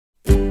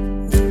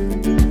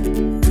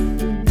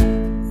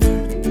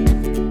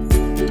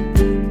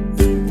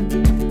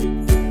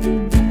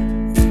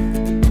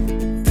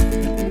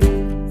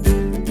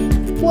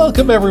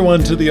Welcome,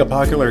 everyone, to the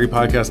Apocalypse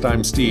Podcast.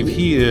 I'm Steve.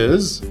 He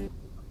is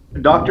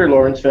Dr.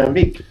 Lawrence Van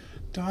Beek.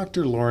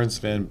 Dr. Lawrence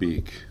Van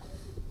Beek.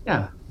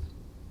 Yeah.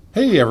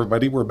 Hey,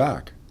 everybody, we're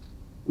back.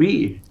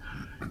 We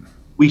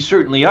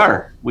certainly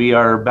are. We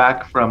are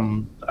back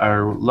from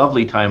our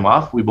lovely time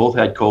off. We both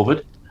had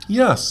COVID.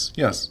 Yes.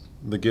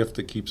 The gift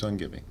that keeps on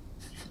giving.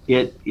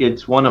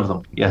 It's one of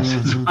them. Yes.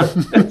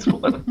 Mm-hmm. It's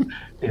one.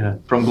 Yeah.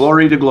 From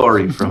glory to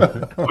glory.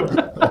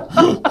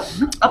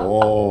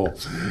 Oh,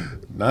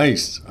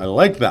 nice. I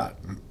like that.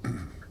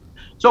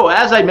 So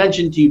as I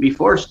mentioned to you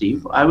before,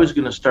 Steve, I was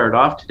going to start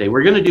off today.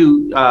 We're going to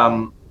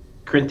do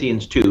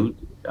Corinthians 2,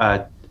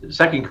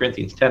 2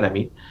 Corinthians 10, I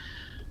mean,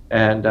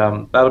 and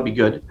that'll be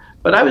good.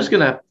 But I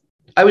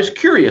was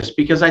curious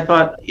because I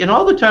thought, in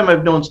all the time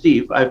I've known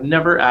Steve, I've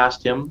never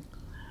asked him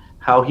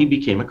how he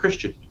became a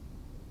Christian.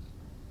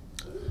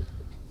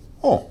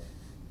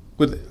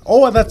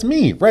 That's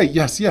me, right?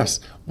 Yes.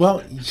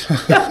 Well,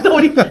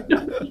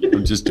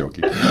 I'm just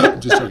joking.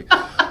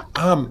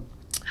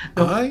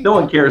 No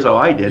one cares how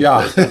I did.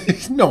 Yeah,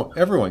 no,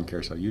 everyone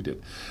cares how you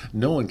did.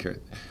 No one cares.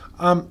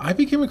 I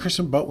became a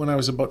Christian when I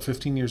was about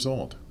 15 years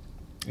old,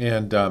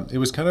 and it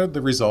was kind of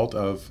the result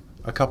of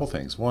a couple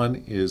things.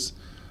 One is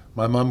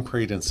my mom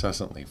prayed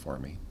incessantly for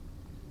me.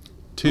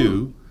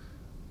 Two,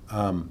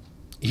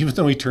 even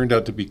though he turned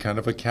out to be kind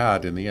of a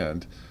cad in the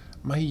end,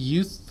 my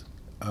youth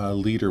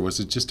leader was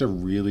just a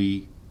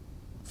really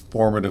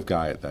formative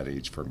guy at that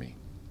age for me.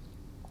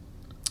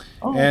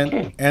 Oh,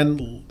 okay.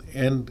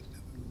 And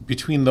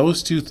between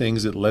those two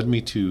things, it led me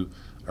to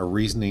a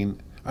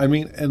reasoning. I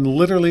mean, and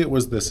literally it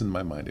was this in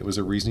my mind. It was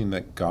a reasoning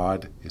that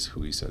God is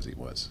who he says he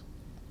was.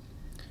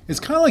 It's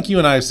kind of like you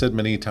and I have said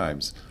many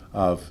times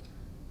of,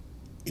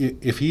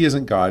 if he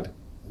isn't God,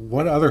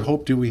 what other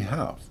hope do we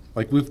have?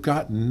 Like, we've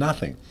got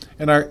nothing.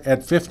 And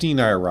at 15,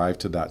 I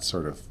arrived to that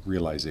sort of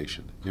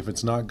realization. If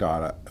it's not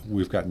God,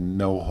 we've got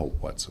no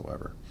hope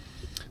whatsoever.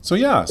 So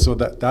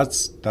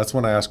that's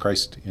when I asked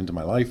Christ into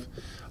my life.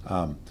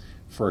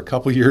 For a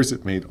couple years,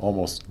 it made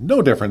almost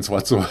no difference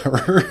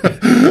whatsoever,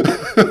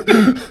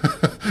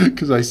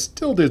 because I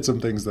still did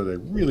some things that I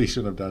really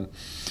shouldn't have done.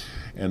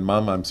 And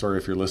Mom, I'm sorry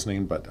if you're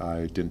listening, but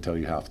I didn't tell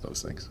you half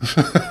those things.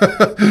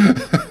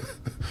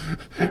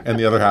 And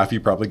the other half you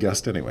probably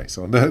guessed anyway,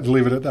 so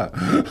leave it at that.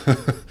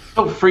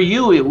 So for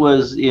you, it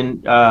was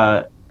in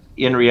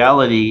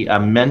reality a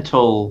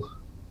mental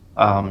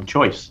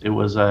choice. It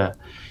wasn't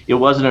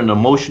an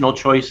emotional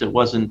choice. It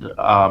wasn't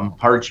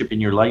hardship in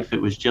your life.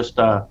 It was just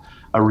a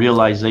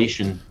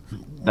realization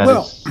that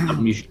it's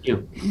something you should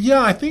do.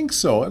 Yeah, I think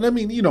so. And I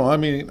mean,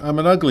 I'm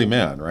an ugly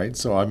man, right?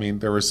 So I mean,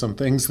 there were some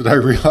things that I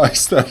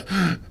realized that,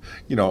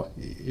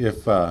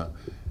 if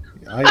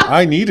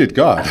I needed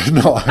God.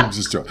 No, I'm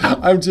just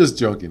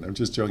joking.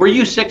 Were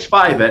you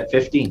 6'5" at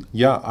 15?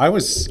 Yeah, I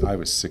was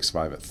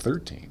 6'5" at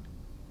 13.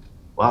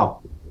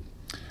 Wow.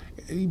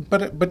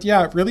 But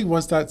yeah, it really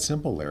was that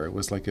simple there. It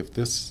was like, if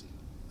this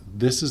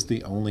is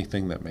the only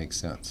thing that makes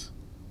sense.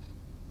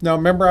 Now,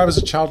 remember, I was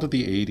a child of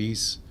the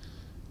 80s,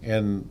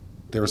 and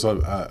there was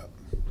I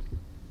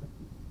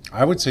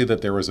would say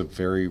that there was a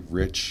very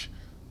rich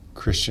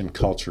Christian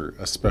culture,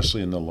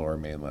 especially in the Lower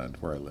Mainland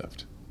where I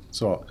lived.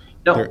 So.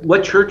 No,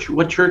 what church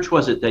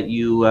was it that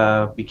you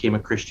became a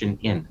Christian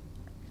in?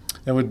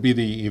 That would be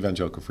the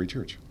Evangelical Free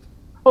Church.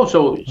 Oh,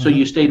 so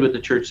you stayed with the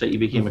church that you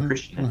became a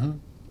Christian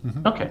in?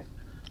 Mm-hmm. Okay.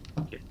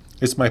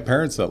 It's my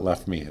parents that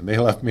left me, and they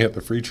left me at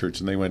the Free Church,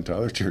 and they went to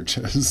other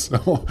churches.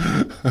 So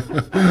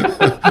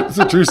it's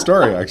a true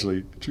story,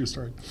 actually. True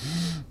story.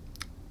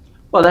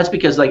 Well, that's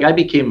because, I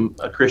became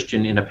a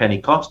Christian in a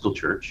Pentecostal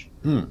church,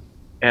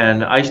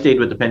 and I stayed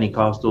with the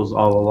Pentecostals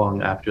all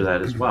along after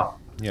that as well.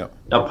 Yeah.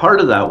 Now,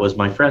 part of that was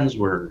my friends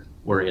were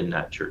in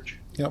that church.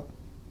 Yep.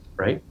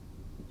 Right.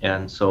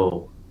 And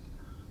so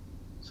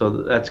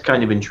that's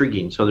kind of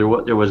intriguing. So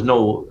there was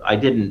no, I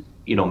didn't,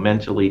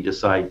 mentally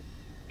decide,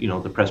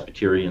 the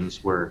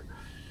Presbyterians were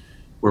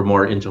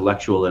more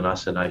intellectual than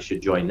us and I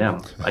should join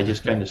them. I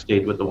just kind of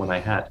stayed with the one I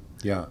had.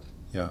 Yeah.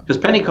 Because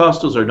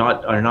Pentecostals are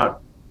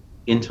not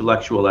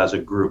intellectual as a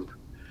group.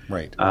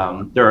 Right.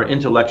 There are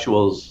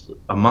intellectuals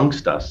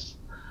amongst us.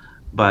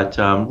 But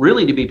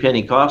really, to be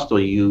Pentecostal,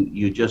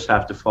 you just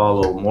have to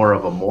follow more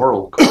of a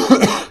moral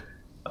code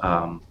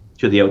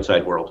to the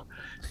outside world.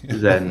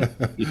 Then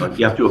you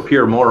have to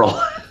appear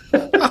moral.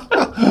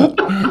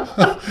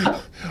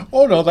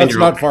 Oh no, that's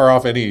not far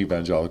off any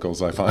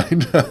evangelicals, I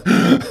find.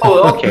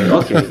 Oh,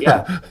 okay,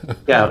 yeah.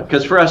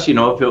 Because for us,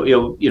 if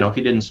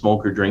you didn't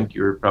smoke or drink,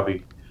 you were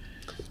probably,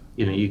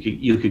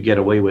 you could get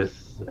away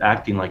with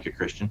acting like a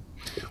Christian.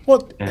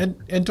 Well,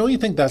 and don't you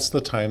think that's the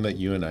time that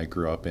you and I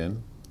grew up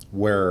in,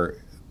 where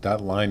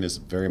that line has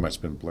very much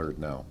been blurred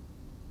now?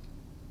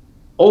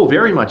 Oh,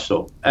 very much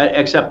so.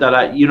 Except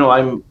that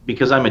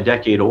because I'm a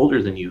decade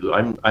older than you.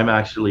 I'm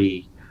from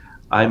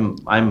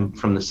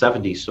the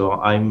 70s, so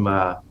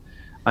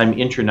I'm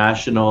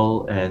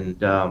international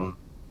and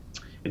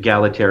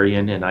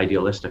egalitarian and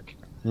idealistic.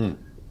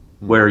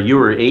 Where you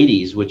were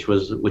 80s, which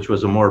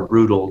was a more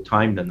brutal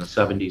time than the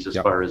 70s as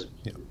far as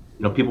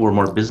people were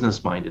more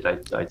business minded.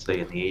 I'd say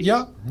in the 80s.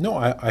 Yeah, no,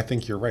 I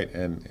think you're right,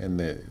 and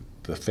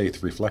the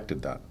faith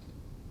reflected that.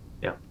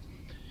 Yeah,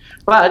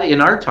 but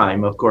in our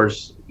time, of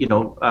course, we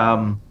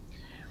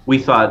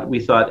thought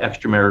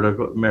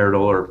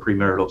extramarital or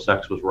premarital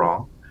sex was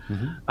wrong,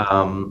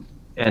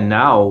 and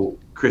now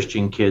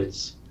Christian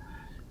kids,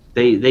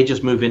 they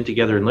just move in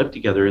together and live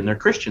together, and they're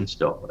Christian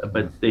still,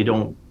 but they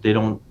don't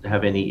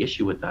have any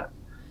issue with that.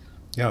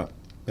 Yeah,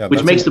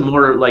 which makes them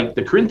more like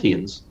the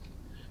Corinthians,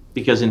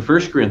 because in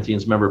 1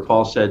 Corinthians, remember,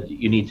 Paul said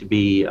you need to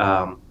be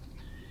a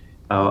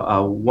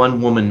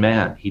one-woman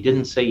man. He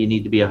didn't say you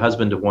need to be a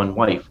husband of one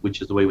wife,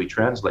 which is the way we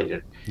translate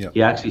it. Yeah.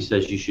 He actually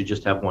says you should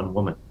just have one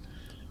woman,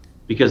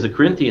 because the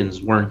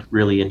Corinthians weren't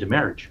really into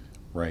marriage.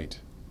 Right.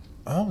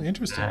 Oh,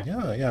 interesting.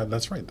 Yeah,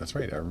 that's right.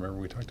 I remember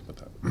we talked about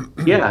that.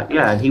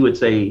 yeah, and he would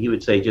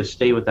say just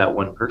stay with that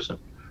one person,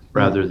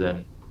 rather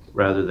than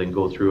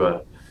go through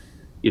a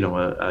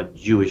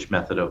Jewish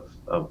method of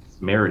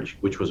marriage,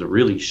 which was a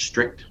really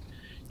strict,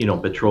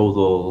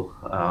 betrothal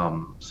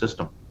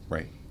system.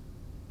 Right.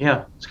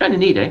 Yeah, it's kind of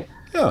neat, eh?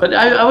 Yeah. But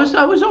I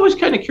was always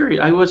kind of curious.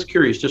 I was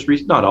curious, just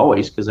not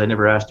always, because I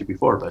never asked you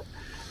before, but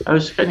I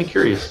was kind of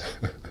curious.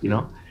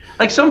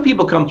 Like some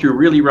people come through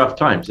really rough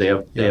times. They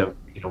have,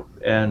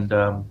 and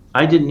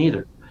I didn't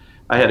either.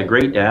 I had a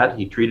great dad.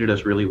 He treated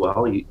us really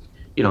well. He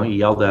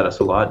yelled at us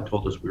a lot and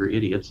told us we were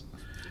idiots.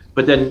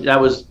 But then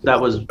that was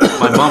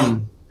my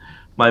mom.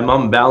 My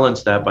mom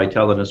balanced that by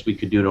telling us we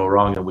could do no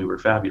wrong and we were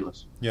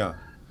fabulous. Yeah.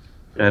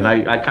 And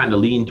I kind of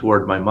leaned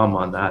toward my mom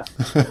on that.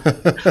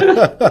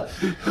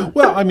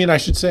 Well, I mean, I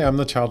should say I'm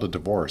the child of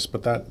divorce,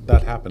 but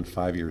that happened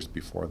 5 years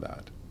before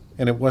that.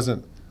 And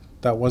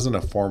that wasn't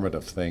a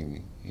formative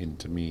thing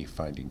into me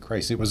finding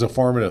Christ. It was a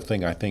formative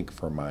thing, I think,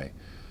 for my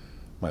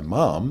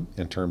mom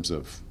in terms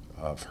of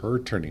her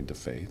turning to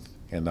faith,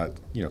 and that,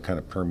 kind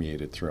of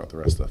permeated throughout the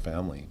rest of the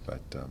family.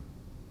 But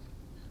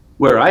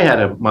where I had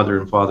a mother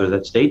and father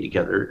that stayed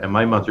together, and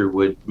my mother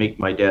would make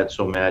my dad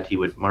so mad he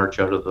would march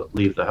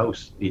leave the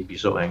house. He'd be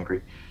so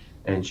angry,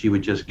 and she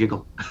would just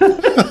giggle. That's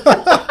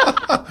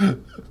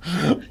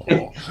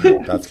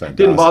fantastic.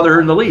 Didn't bother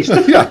her in the least.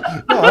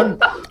 Yeah, no,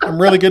 I'm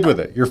really good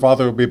with it. Your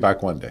father will be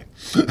back one day.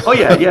 Oh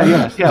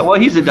yeah. Well,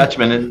 he's a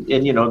Dutchman, and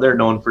they're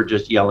known for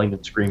just yelling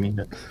and screaming,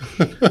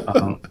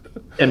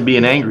 and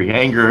being angry.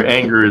 Anger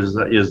is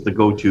the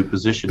go-to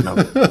position of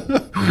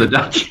the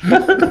Dutch.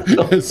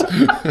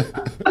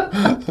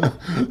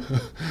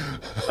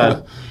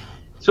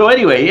 So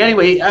anyway,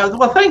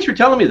 well, thanks for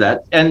telling me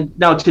that. And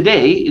now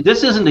today,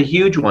 this isn't a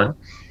huge one.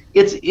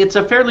 It's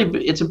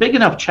a big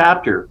enough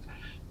chapter,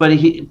 but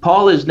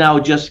Paul is now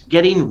just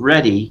getting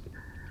ready.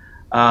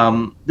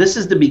 This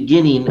is the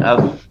beginning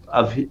of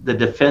the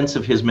defense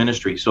of his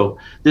ministry. So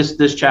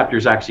this chapter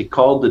is actually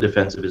called the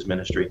defense of his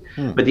ministry,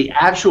 but the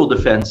actual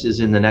defense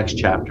is in the next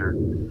chapter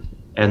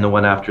and the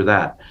one after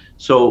that.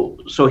 So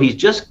he's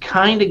just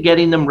kind of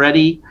getting them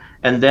ready,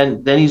 and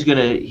then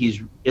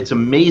it's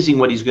amazing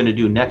what he's going to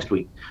do next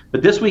week.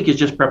 But this week is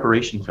just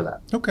preparation for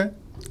that. Okay.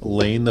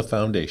 Laying the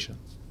foundation.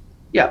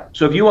 Yeah.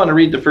 So if you want to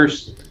read the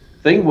first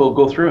thing, we'll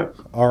go through it.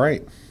 All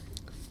right.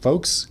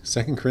 Folks,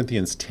 2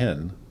 Corinthians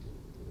 10,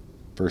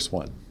 verse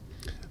 1.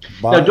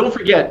 Now, don't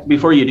forget,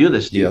 before you do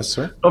this, Steve, yes,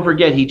 sir. Don't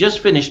forget, he just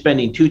finished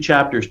spending 2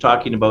 chapters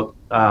talking about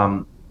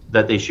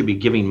that they should be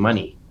giving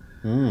money.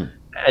 And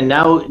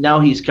now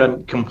he's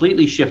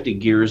completely shifted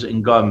gears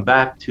and gone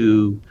back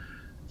to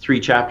 3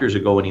 chapters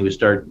ago when he was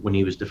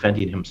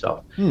defending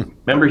himself.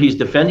 Remember, he's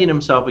defending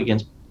himself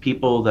against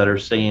people that are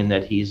saying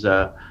that he's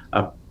a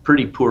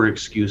pretty poor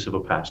excuse of a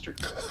pastor.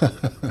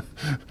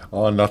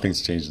 Oh,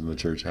 nothing's changed in the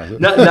church, has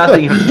it?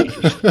 Nothing has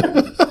changed.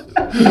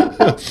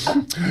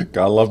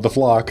 Gotta love the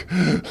flock.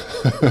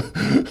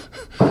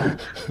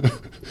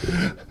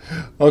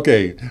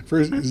 Okay,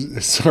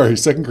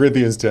 2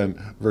 Corinthians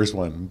 10, verse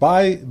 1.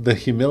 By the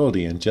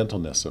humility and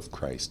gentleness of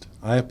Christ,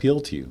 I appeal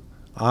to you.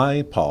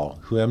 I, Paul,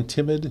 who am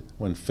timid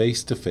when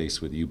face to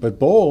face with you, but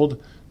bold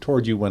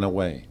toward you when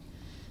away.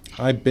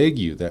 I beg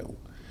you that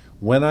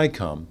when I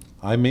come,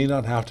 I may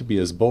not have to be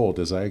as bold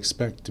as I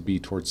expect to be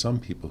toward some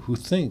people who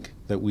think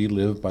that we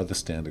live by the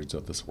standards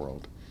of this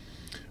world.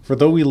 For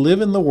though we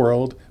live in the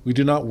world, we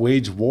do not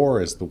wage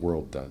war as the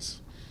world does.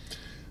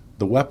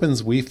 The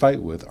weapons we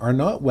fight with are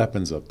not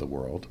weapons of the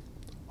world.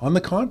 On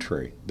the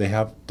contrary, they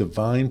have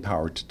divine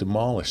power to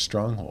demolish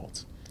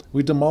strongholds.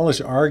 We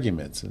demolish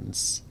arguments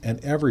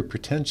and every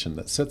pretension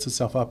that sets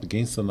itself up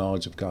against the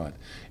knowledge of God.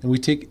 And we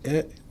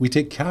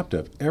take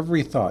captive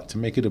every thought to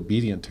make it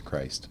obedient to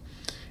Christ.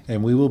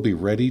 And we will be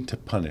ready to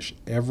punish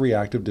every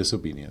act of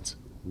disobedience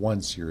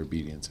once your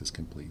obedience is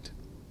complete.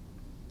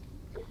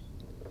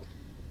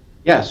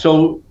 Yeah,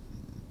 so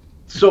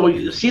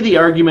you see the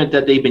argument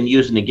that they've been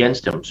using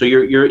against him. So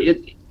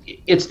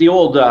it's the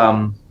old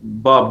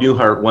Bob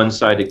Newhart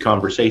one-sided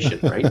conversation,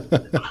 right?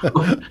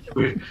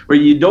 where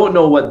you don't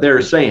know what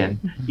they're saying,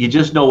 you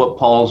just know what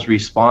Paul's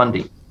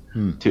responding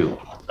to.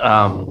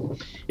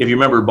 If you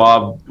remember,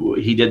 Bob,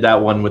 he did that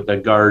one with the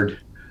guard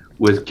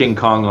with King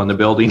Kong on the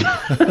building,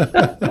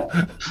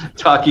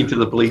 talking to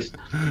the police.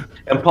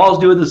 And Paul's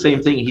doing the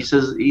same thing. He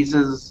says,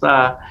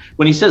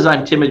 when he says,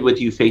 I'm timid with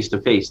you face to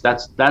face,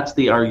 that's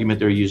the argument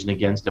they're using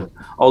against him.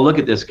 Oh, look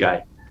at this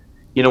guy.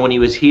 When he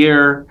was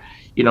here,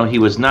 he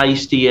was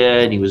nice to you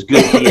and he was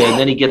good to you, and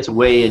then he gets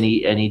away and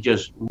he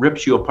just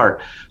rips you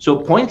apart. So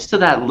it points to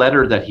that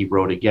letter that he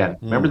wrote again.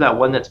 Remember that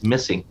one that's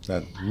missing?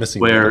 That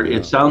missing where letter, yeah.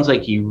 It sounds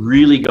like he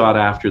really got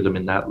after them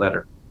in that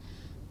letter.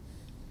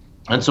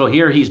 And so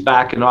here he's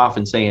backing off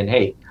and saying,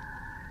 hey,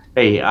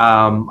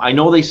 I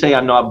know they say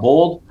I'm not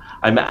bold.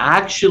 I'm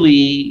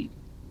actually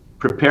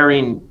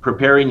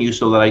preparing you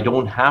so that I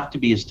don't have to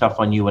be as tough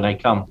on you when I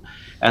come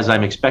as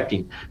I'm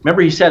expecting.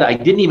 Remember, he said, I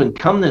didn't even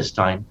come this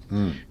time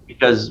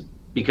because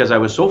I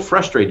was so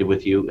frustrated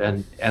with you,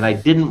 and I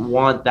didn't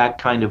want that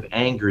kind of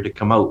anger to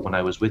come out when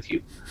I was with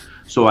you.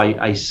 So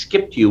I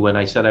skipped you when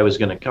I said I was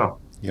going to come.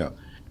 Yeah.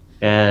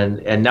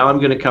 And now I'm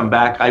going to come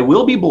back. I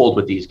will be bold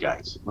with these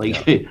guys.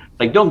 Like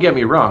don't get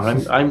me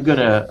wrong. I'm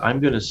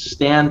gonna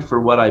stand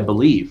for what I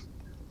believe.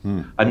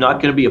 I'm not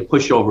going to be a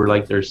pushover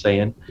like they're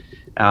saying.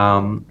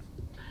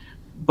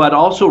 But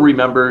also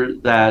remember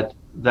that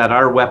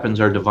our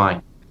weapons are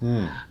divine.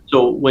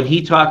 So when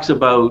he talks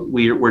about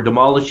we're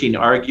demolishing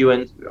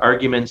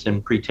arguments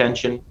and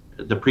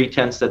the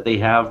pretense that they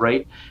have,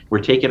 right? We're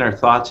taking our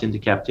thoughts into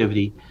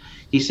captivity.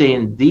 He's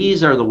saying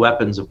these are the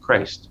weapons of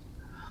Christ.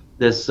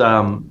 This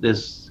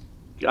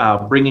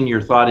bringing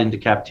your thought into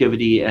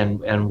captivity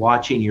and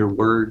watching your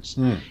words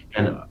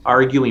and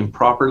arguing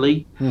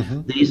properly.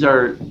 These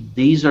are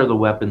the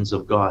weapons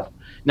of God.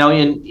 Now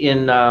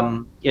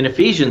in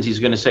Ephesians, he's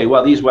going to say,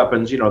 well, these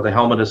weapons, the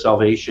helmet of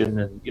salvation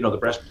and the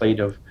breastplate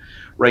of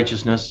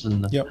righteousness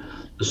and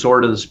the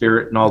sword of the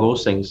Spirit and all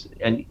those things.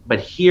 But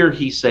here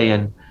he's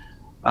saying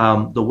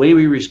the way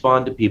we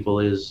respond to people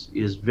is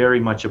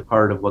very much a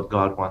part of what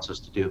God wants us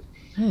to do,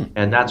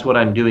 and that's what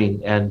I'm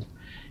doing.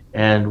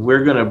 And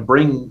we're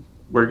going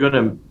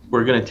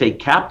to take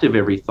captive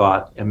every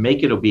thought and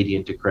make it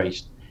obedient to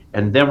Christ,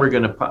 and then we're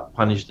going to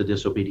punish the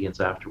disobedience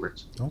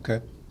afterwards.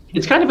 Okay.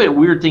 It's kind of a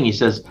weird thing. He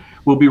says,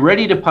 we'll be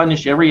ready to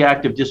punish every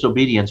act of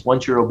disobedience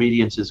once your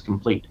obedience is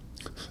complete.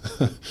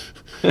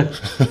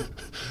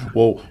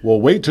 Well,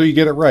 we'll wait till you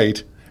get it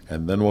right,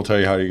 and then we'll tell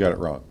you how you got it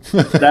wrong.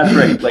 That's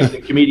right. Like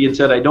the comedian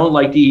said, I don't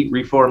like to eat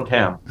reformed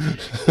ham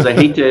because I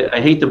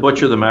hate to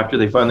butcher them after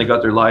they finally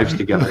got their lives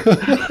together.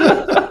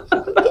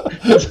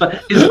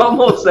 He's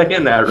almost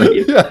saying that,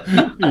 right? Yeah,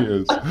 he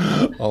is.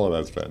 All of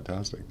that's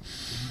fantastic.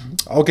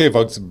 Okay,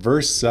 folks,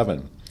 verse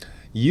 7.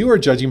 You are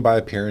judging by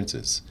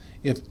appearances.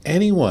 If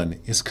anyone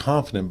is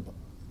confident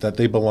that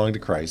they belong to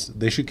Christ,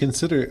 they should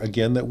consider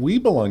again that we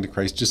belong to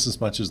Christ just as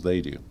much as they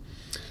do.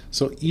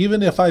 So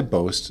even if I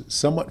boast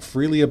somewhat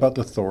freely about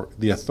the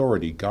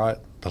authority the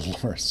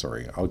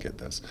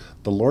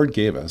Lord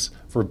gave us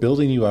for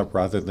building you up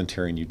rather than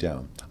tearing you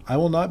down, I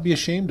will not be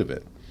ashamed of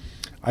it.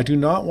 I do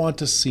not want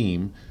to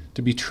seem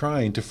to be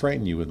trying to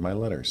frighten you with my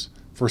letters.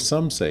 For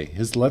some say,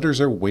 his letters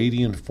are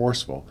weighty and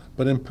forceful,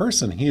 but in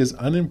person he is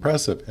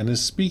unimpressive and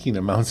his speaking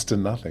amounts to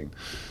nothing.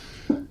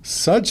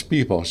 Such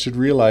people should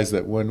realize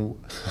that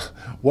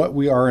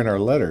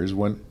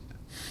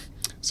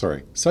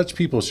such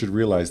people should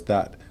realize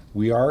that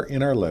we are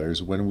in our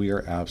letters when we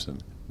are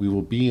absent. We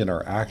will be in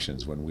our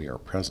actions when we are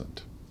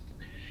present.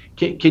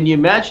 Can you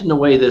imagine the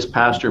way this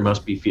pastor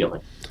must be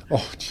feeling?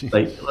 Oh, gee.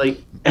 Like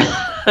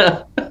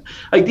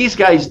these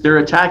guys, they're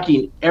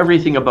attacking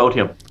everything about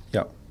him.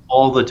 Yeah.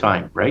 All the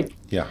time, right?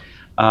 Yeah.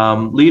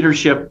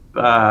 Leadership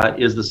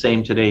is the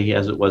same today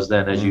as it was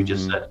then, as you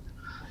just said.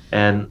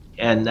 And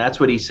that's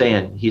what he's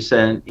saying. He's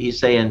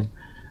saying,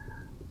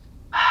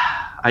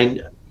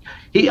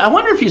 I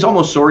wonder if he's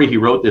almost sorry he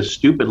wrote this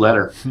stupid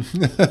letter.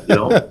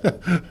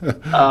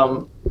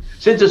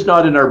 Since it's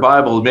not in our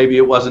Bible, maybe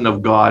it wasn't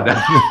of God.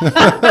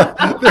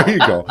 There you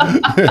go.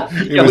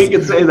 We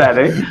can say that,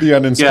 eh? The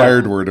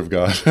uninspired word of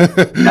God.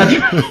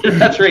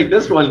 That's right.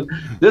 This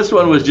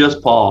one was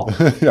just Paul.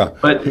 Yeah.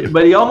 But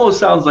he almost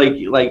sounds like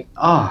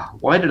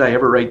why did I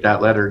ever write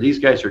that letter? These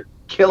guys are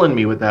killing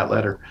me with that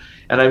letter.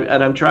 And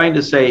I'm trying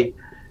to say,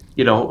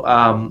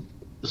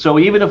 so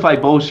even if I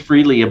boast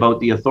freely about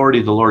the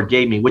authority the Lord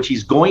gave me, which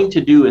he's going to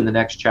do in the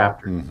next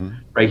chapter,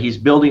 right? He's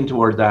building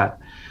toward that.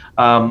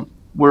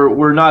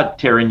 We're not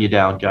tearing you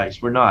down,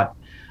 guys. We're not.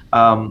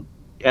 And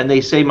they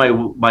say my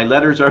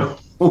letters are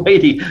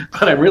weighty,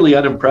 but I'm really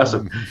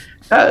unimpressive.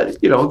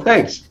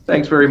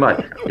 Thanks very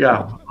much.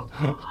 Yeah.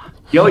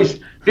 He always,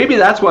 maybe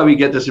that's why we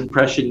get this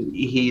impression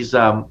he's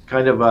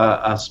kind of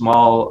a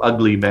small,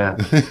 ugly man.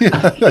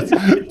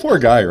 Poor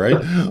guy, right?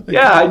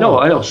 Yeah, I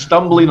know,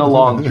 stumbling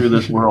along through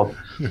this world.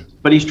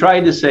 But he's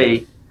trying to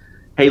say,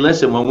 hey,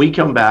 listen, when we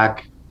come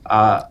back,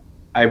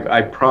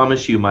 I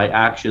promise you my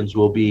actions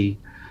will be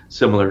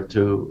similar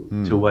to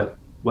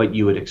what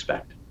you would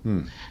expect.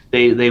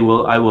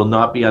 I will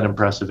not be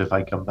unimpressive if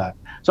I come back.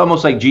 It's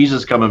almost like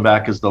Jesus coming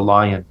back as the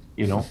lion,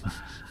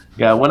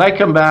 Yeah, when I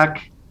come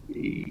back,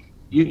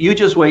 you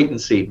just wait and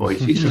see,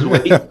 boys. You just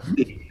wait and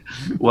see.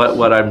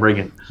 what I'm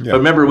bringing. Yeah. But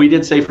remember, we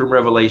did say from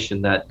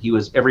Revelation that he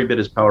was every bit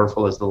as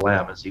powerful as the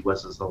lamb as he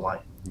was as the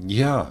lion.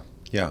 Yeah.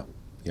 Yeah.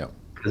 Yeah.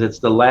 Because it's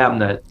the lamb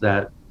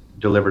that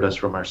delivered us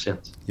from our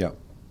sins. Yeah.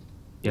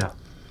 Yeah.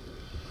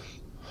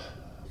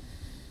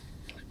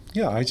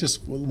 Yeah, I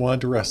just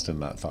wanted to rest in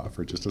that thought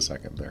for just a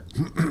second there.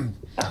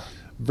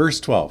 Verse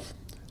 12.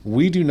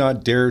 We do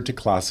not dare to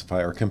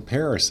classify or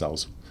compare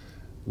ourselves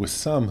with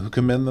some who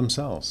commend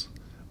themselves.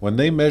 When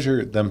they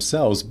measure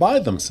themselves by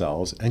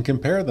themselves and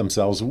compare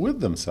themselves with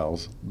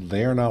themselves,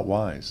 they are not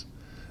wise.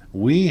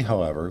 We,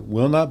 however,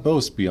 will not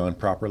boast beyond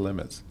proper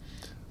limits,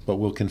 but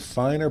will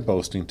confine our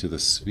boasting to the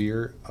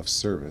sphere of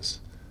service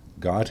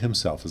God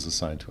himself has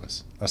assigned to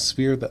us, a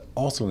sphere that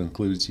also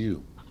includes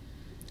you.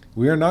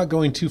 We are not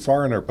going too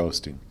far in our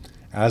boasting,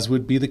 as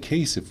would be the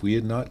case if we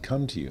had not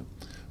come to you,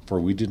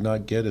 for we did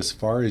not get as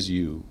far as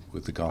you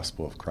with the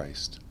gospel of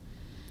Christ.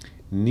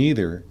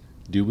 Neither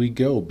do we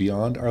go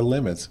beyond our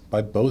limits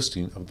by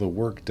boasting of the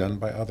work done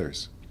by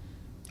others.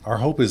 Our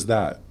hope is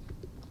that,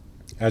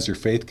 as your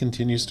faith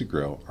continues to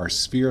grow, our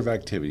sphere of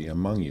activity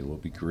among you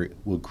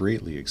will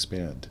greatly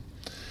expand,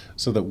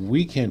 so that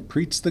we can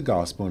preach the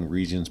gospel in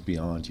regions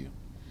beyond you.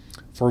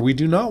 For we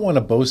do not want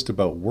to boast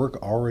about work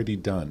already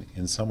done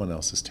in someone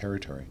else's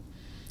territory.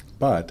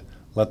 But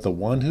let the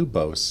one who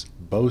boasts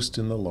boast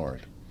in the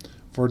Lord.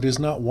 For it is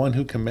not one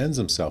who commends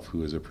himself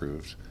who is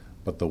approved,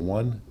 but the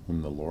one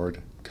whom the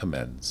Lord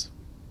commends.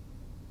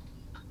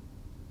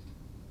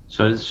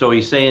 So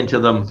he's saying to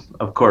them,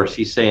 of course,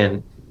 he's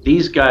saying,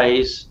 these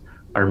guys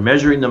are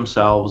measuring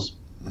themselves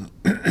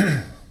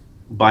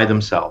by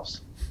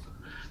themselves.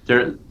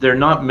 They're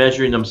not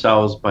measuring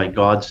themselves by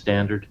God's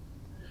standard.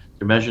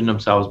 They're measuring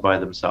themselves by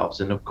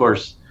themselves, and of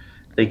course,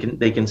 they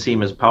can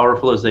seem as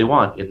powerful as they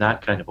want in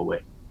that kind of a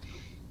way.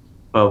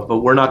 But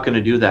we're not going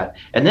to do that.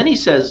 And then he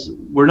says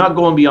we're not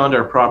going beyond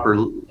our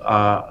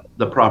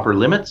the proper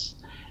limits,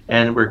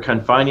 and we're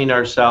confining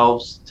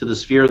ourselves to the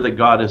sphere that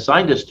God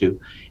assigned us to.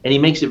 And he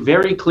makes it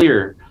very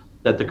clear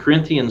that the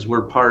Corinthians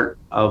were part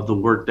of the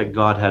work that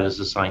God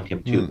has assigned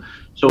him to.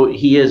 So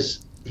he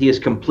is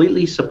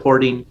completely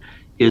supporting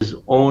his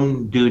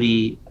own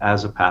duty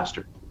as a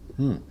pastor.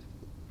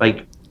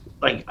 Like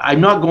I'm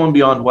not going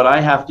beyond what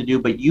I have to do,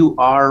 but you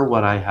are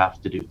what I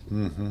have to do.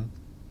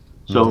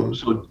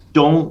 So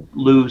don't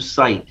lose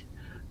sight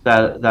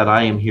that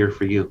I am here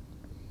for you.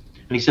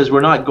 And he says we're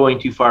not going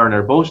too far in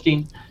our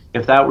boasting.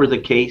 If that were the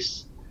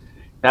case,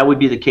 that would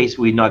be the case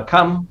we'd not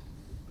come.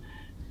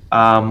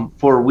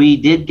 For we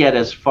did get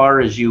as far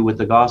as you with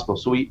the gospel.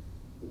 So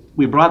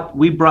we brought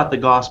the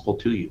gospel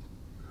to you.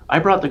 I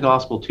brought the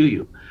gospel to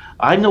you.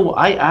 I know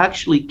I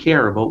actually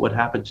care about what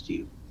happens to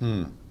you.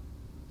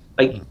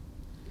 Like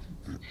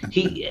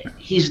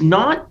he's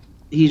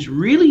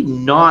really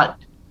not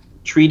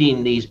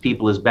treating these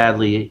people as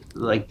badly,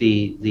 like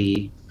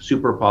the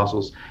super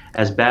apostles,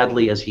 as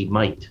badly as he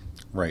might.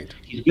 Right.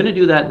 He's going to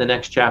do that in the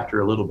next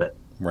chapter a little bit.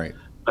 Right.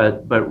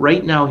 But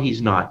right now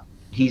he's not.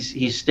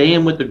 He's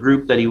staying with the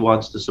group that he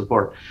wants to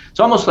support. It's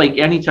almost like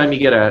anytime you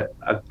get a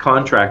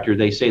contractor,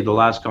 they say the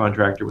last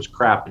contractor was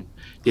crap and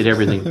did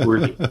everything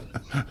poorly.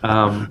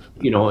 And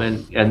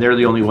they're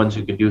the only ones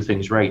who can do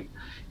things right.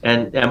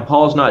 And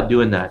Paul's not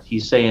doing that.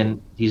 He's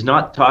saying he's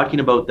not talking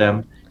about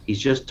them. He's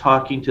just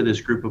talking to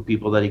this group of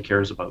people that he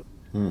cares about.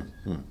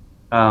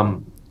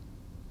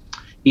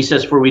 He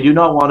says, for we do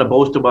not want to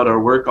boast about our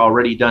work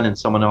already done in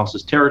someone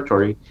else's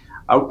territory.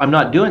 I'm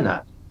not doing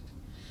that.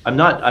 I'm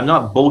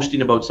not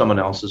boasting about someone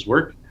else's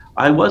work.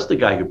 I was the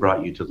guy who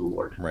brought you to the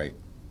Lord. Right.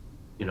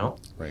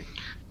 Right.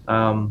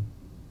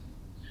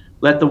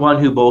 Let the one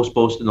who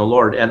boast in the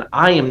Lord. And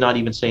I am not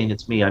even saying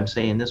it's me. I'm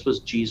saying this was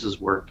Jesus'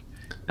 work,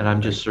 and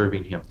I'm just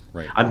serving him.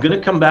 Right. I'm going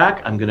to come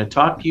back. I'm going to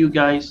talk to you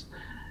guys.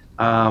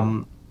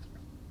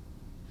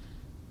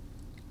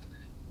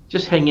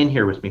 Just hang in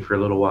here with me for a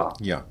little while.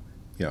 Yeah.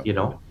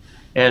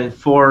 And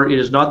for it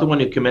is not the one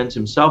who commends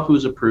himself who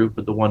is approved,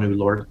 but the one who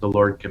the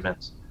Lord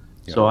commends.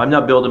 Yeah. So I'm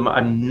not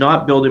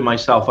building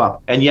myself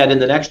up. And yet in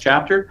the next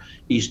chapter,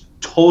 he's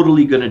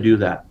totally going to do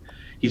that.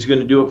 He's going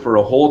to do it for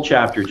a whole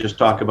chapter, just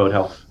talk about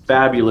how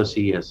fabulous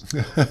he is.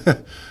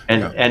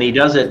 And he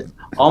does it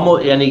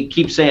almost, and he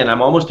keeps saying,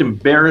 I'm almost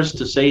embarrassed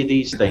to say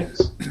these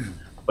things,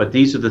 but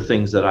these are the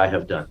things that I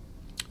have done.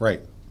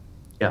 Right.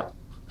 Yeah.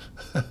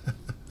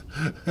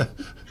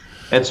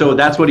 And so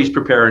that's what he's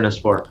preparing us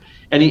for.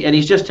 And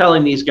he's just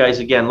telling these guys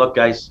again, look,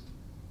 guys,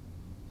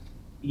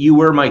 you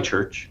were my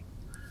church.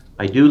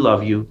 I do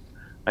love you.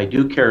 I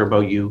do care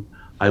about you.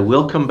 I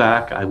will come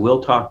back. I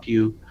will talk to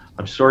you.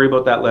 I'm sorry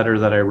about that letter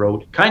that I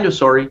wrote. Kind of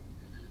sorry.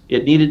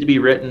 It needed to be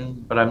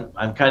written, but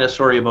I'm kind of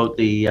sorry about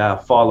the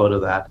fallout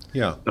of that.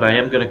 Yeah. But I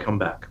am going to come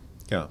back.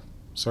 Yeah.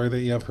 Sorry that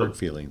you have hurt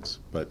feelings,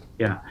 but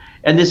yeah.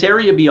 And this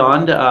area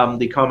beyond,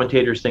 the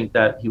commentators think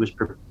that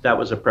that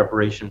was a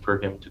preparation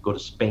for him to go to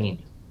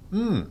Spain.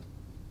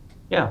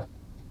 Yeah.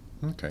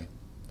 Okay.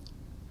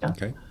 Yeah.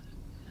 Okay.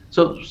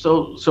 So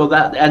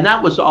that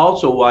was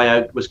also why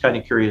I was kind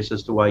of curious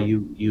as to why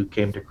you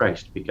came to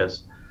Christ,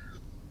 because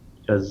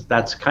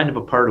that's kind of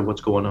a part of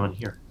what's going on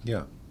here.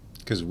 Yeah.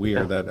 Because we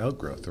are that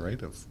outgrowth,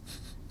 right? Of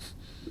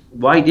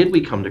why did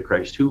we come to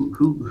Christ?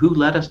 Who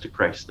led us to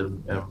Christ,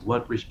 and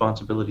what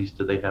responsibilities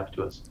do they have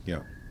to us?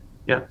 Yeah.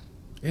 Yeah.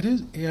 It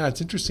is. Yeah,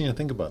 it's interesting to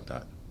think about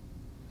that.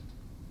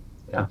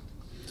 Yeah.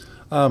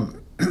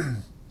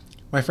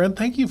 My friend,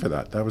 thank you for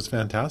that. That was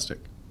fantastic.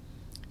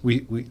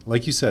 We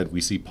like you said,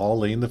 we see Paul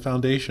laying the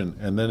foundation,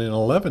 and then in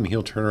 11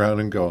 he'll turn around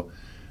and go,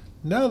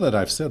 now that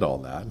I've said all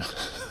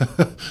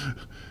that,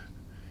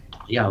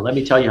 Yeah, let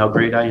me tell you how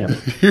great I am.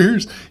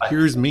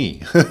 here's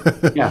me.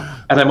 Yeah,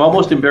 and I'm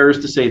almost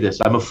embarrassed to say this.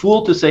 I'm a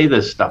fool to say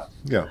this stuff.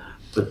 Yeah.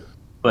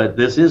 But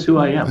this is who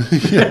I am.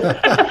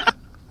 Yeah.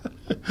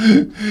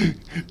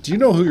 Do you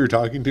know who you're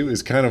talking to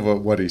is kind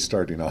of what he's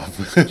starting off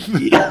with?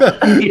 Yeah,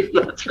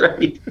 that's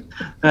right.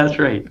 That's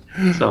right.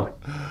 So.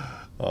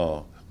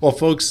 Oh, well,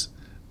 folks,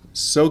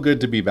 so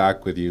good to be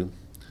back with you.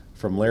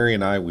 From Larry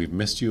and I, we've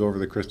missed you over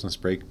the Christmas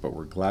break, but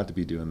we're glad to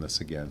be doing this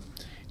again.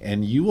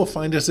 And you will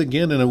find us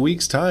again in a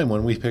week's time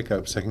when we pick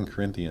up 2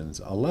 Corinthians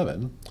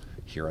 11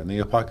 here on the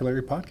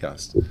Apocalypse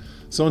Podcast.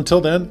 So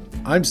until then,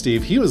 I'm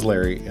Steve, he was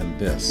Larry, and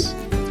this